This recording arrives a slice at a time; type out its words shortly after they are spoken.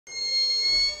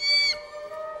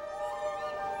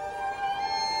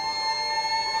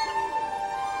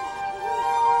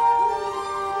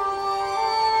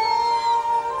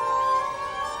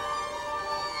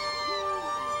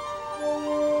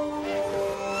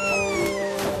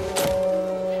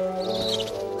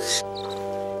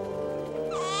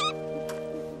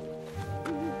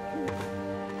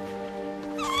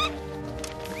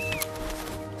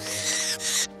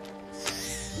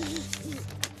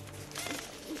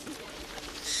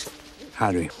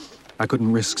Harry, I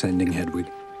couldn't risk sending Hedwig.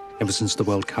 Ever since the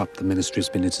World Cup, the Ministry's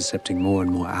been intercepting more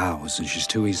and more owls, and she's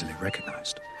too easily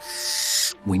recognized.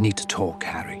 We need to talk,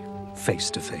 Harry, face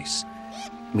to face.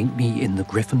 Meet me in the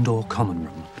Gryffindor Common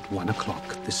Room at 1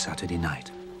 o'clock this Saturday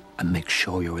night. And make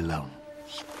sure you're alone.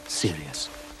 Sirius.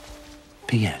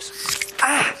 P.S.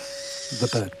 Ah! The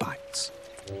bird bites.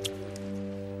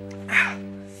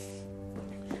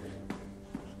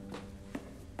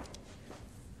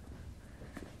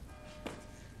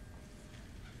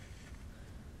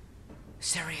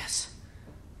 Sirius.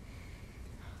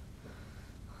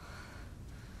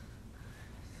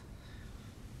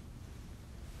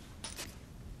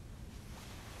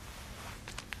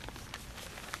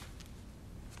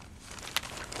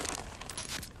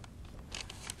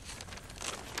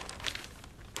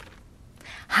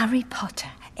 Harry Potter,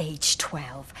 age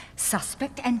 12,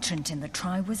 suspect entrant in the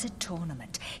Triwizard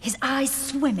Tournament. His eyes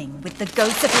swimming with the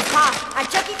ghosts of his past. And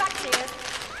Chucky back here.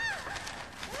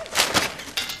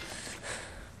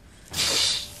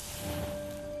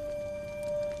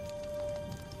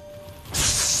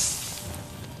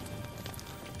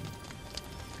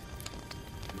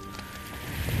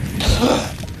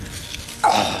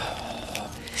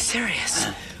 Sirius.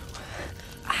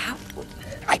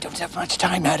 I don't have much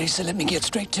time, Harry, so let me get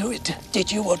straight to it.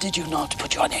 Did you or did you not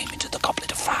put your name into the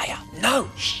Goblet of Fire? No.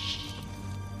 Shh.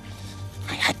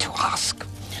 I had to ask.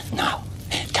 Now,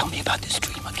 tell me about this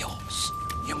dream of yours.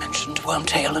 You mentioned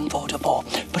Wormtail and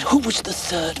Voldemort, but who was the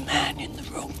third man in the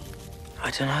room?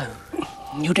 I don't know.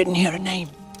 You didn't hear a name?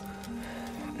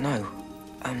 No.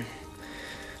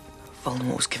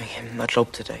 Voldemort was giving him a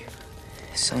job to do.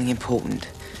 Something important.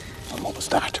 And what was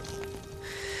that?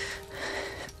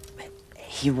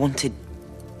 He wanted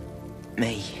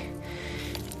me.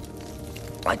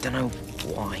 I don't know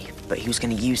why, but he was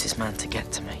going to use this man to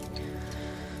get to me.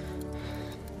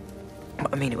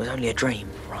 I mean, it was only a dream,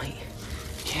 right?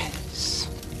 Yes.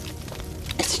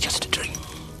 It's just a dream.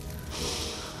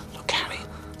 Look, Harry.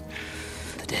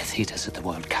 The Death Eaters at the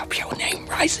World Cup, your name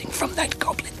rising from that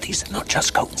goblet. These are not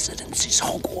just coincidences.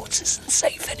 Hogwarts isn't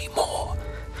safe anymore.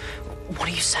 What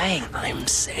are you saying? I'm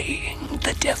saying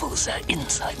the devils are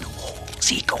inside the walls.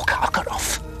 Igor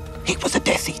Karkaroff. He was a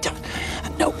Death Eater.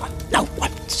 And no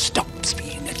one stops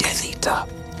being a Death Eater.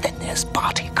 Then there's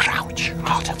Barty Crouch,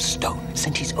 Heart of Stone,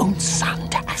 sent his own son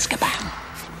to Azkaban.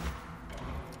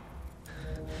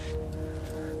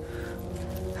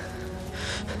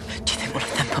 Do you think one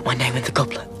of them put my name in the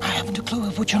goblet? I haven't a clue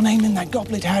who put your name in that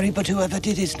goblet, Harry, but whoever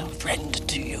did is no friend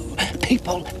to you.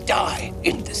 People die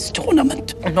in this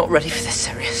tournament. I'm not ready for this,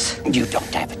 Sirius. You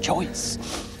don't have a choice.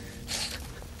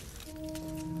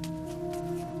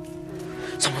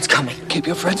 Someone's coming. Keep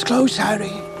your friends close, Harry.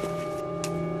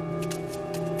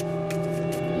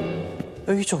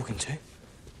 Who are you talking to?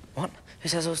 What? Who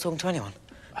says I was talking to anyone?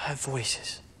 I heard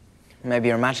voices. Maybe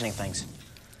you're imagining things.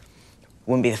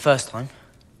 Wouldn't be the first time.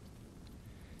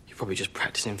 You're probably just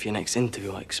practicing for your next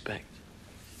interview, I expect.